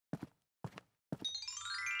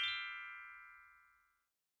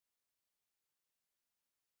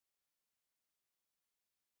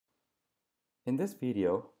In this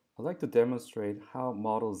video, I'd like to demonstrate how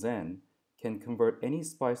MODELZEN can convert any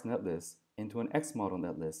SPICE netlist into an XMODEL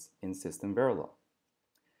netlist in System Verilog.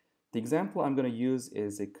 The example I'm going to use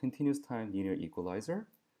is a continuous time linear equalizer,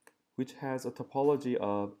 which has a topology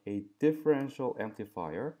of a differential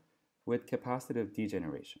amplifier with capacitive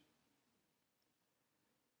degeneration.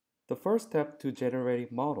 The first step to generating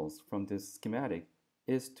models from this schematic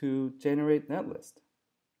is to generate netlist.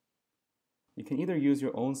 You can either use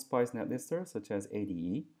your own SPICE netlister, such as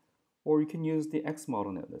ADE, or you can use the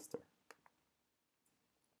XMODEL netlister.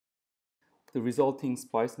 The resulting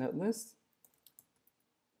SPICE netlist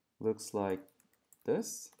looks like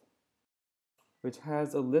this, which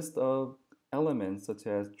has a list of elements such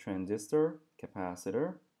as transistor,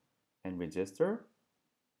 capacitor, and resistor,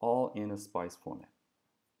 all in a SPICE format.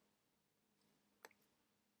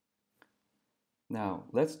 Now,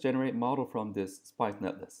 let's generate model from this SPICE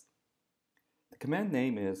netlist. The command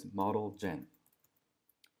name is MODELZEN.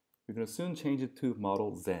 We're going to soon change it to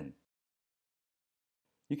MODELZEN.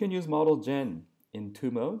 You can use MODELZEN in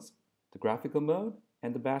two modes, the graphical mode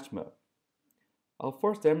and the batch mode. I'll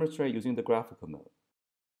first demonstrate using the graphical mode.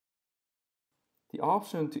 The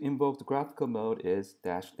option to invoke the graphical mode is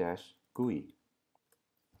 --GUI.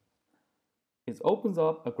 It opens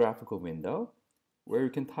up a graphical window where you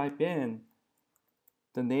can type in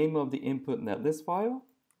the name of the input netlist file,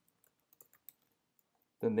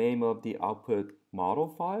 the name of the output model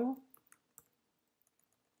file,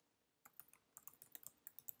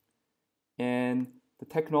 and the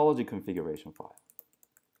technology configuration file.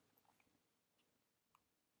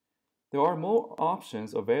 There are more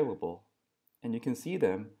options available, and you can see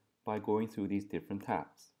them by going through these different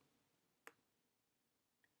tabs.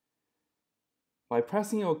 By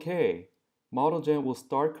pressing OK, MODELZEN will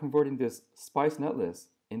start converting this SPICE netlist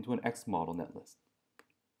into an XMODEL netlist.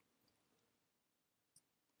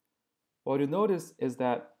 What you notice is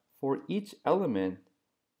that for each element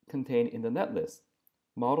contained in the netlist,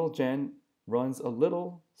 MODELZEN runs a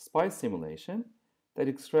little SPICE simulation that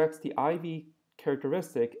extracts the IV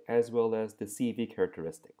characteristic as well as the CV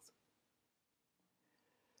characteristics.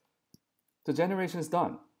 The generation is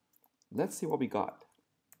done. Let's see what we got.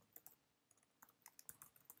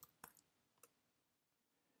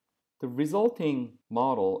 The resulting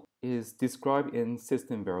model is described in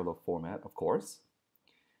System Verilog format, of course.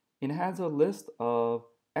 It has a list of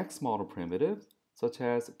XMODEL primitives such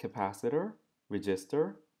as capacitor,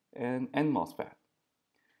 resistor, and MOSFET.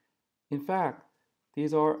 In fact,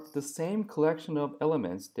 these are the same collection of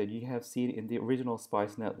elements that you have seen in the original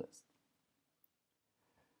SPICE netlist.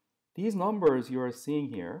 These numbers you are seeing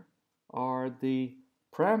here are the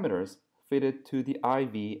parameters fitted to the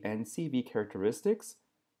IV and CV characteristics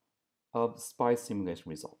of SPICE simulation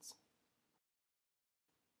results.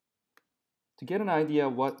 To get an idea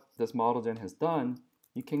of what this MODELZEN has done,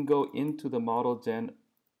 you can go into the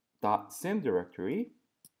modelzen.sim directory,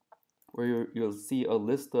 where you'll see a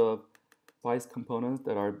list of SPICE components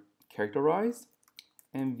that are characterized,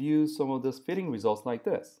 and view some of the fitting results like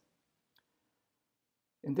this.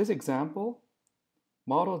 In this example,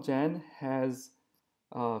 MODELZEN has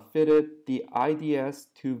fitted the IDS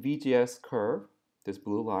to VGS curve, this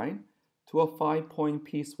blue line, to a 5-point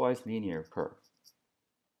piecewise linear curve.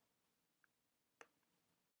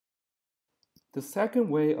 The second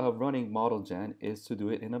way of running MODELZEN is to do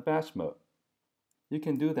it in a batch mode. You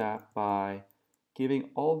can do that by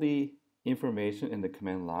giving all the information in the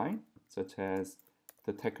command line, such as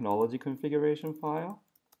the technology configuration file,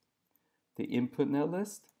 the input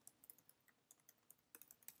netlist,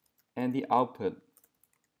 and the output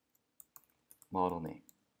model name.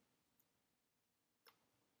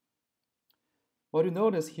 What you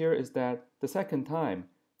notice here is that the second time,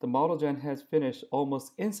 the MODELZEN has finished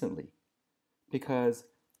almost instantly, because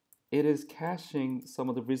it is caching some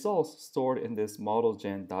of the results stored in this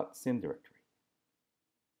modelzen.sim directory.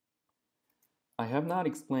 I have not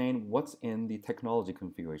explained what's in the technology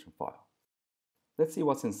configuration file. Let's see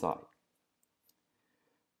what's inside.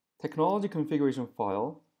 Technology configuration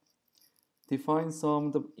file defines some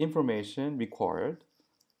of the information required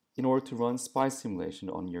in order to run SPICE simulation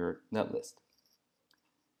on your netlist.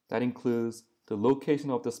 That includes the location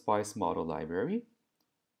of the SPICE model library,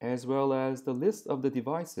 as well as the list of the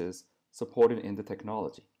devices supported in the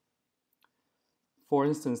technology. For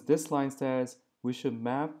instance, this line says we should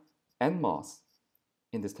map NMOS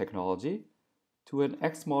in this technology to an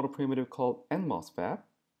XMODEL primitive called NMOSFET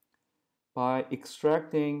by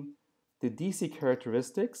extracting the DC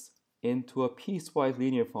characteristics into a piecewise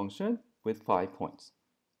linear function with 5 points.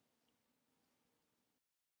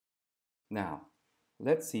 Now,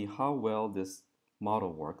 let's see how well this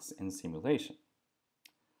model works in simulation.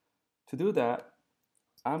 To do that,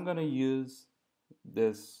 I'm going to use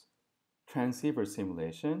this transceiver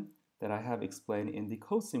simulation that I have explained in the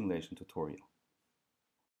code simulation tutorial.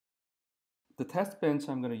 The test bench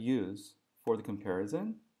I'm going to use for the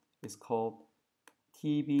comparison is called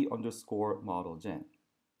TB_MODELZEN.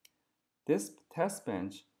 This test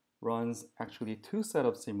bench runs actually two sets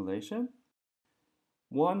of simulation,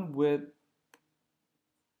 one with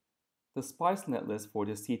the SPICE netlist for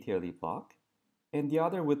the CTLE block, and the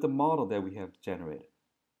other with the model that we have generated.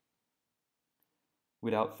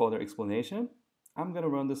 Without further explanation, I'm going to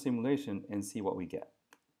run the simulation and see what we get.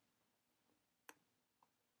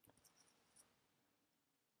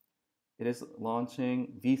 It is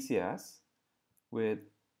launching VCS with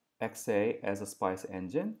XA as a SPICE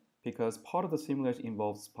engine because part of the simulation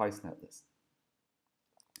involves SPICE netlist.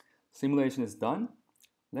 Simulation is done.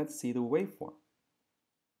 Let's see the waveform.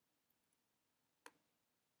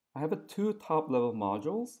 I have two top-level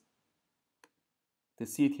modules, the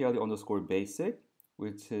CTLE_basic,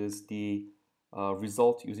 which is the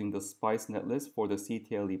result using the SPICE netlist for the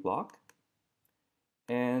CTLE block.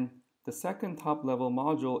 And the second top-level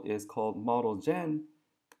module is called MODELZEN,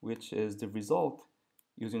 which is the result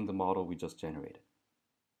using the model we just generated.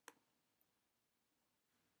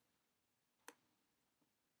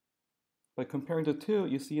 By comparing the two,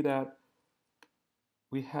 you see that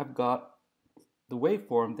we have got the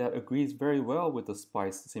waveform that agrees very well with the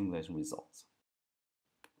SPICE simulation results.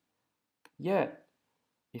 Yet,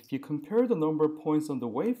 if you compare the number of points on the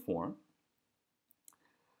waveform,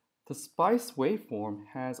 the SPICE waveform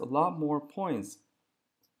has a lot more points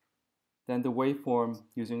than the waveform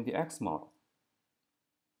using the XMODEL.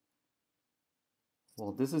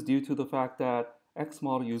 Well, this is due to the fact that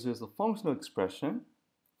XMODEL uses a functional expression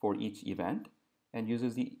for each event and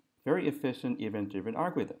uses the very efficient event-driven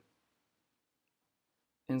algorithm.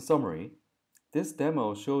 In summary, this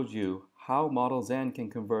demo showed you how MODELZEN can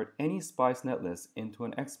convert any SPICE netlist into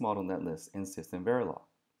an XMODEL netlist in System Verilog.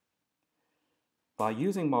 By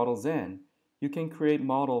using MODELZEN, you can create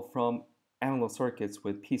model from analog circuits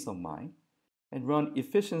with peace of mind and run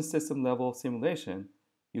efficient system-level simulation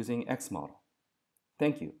using XMODEL.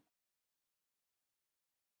 Thank you.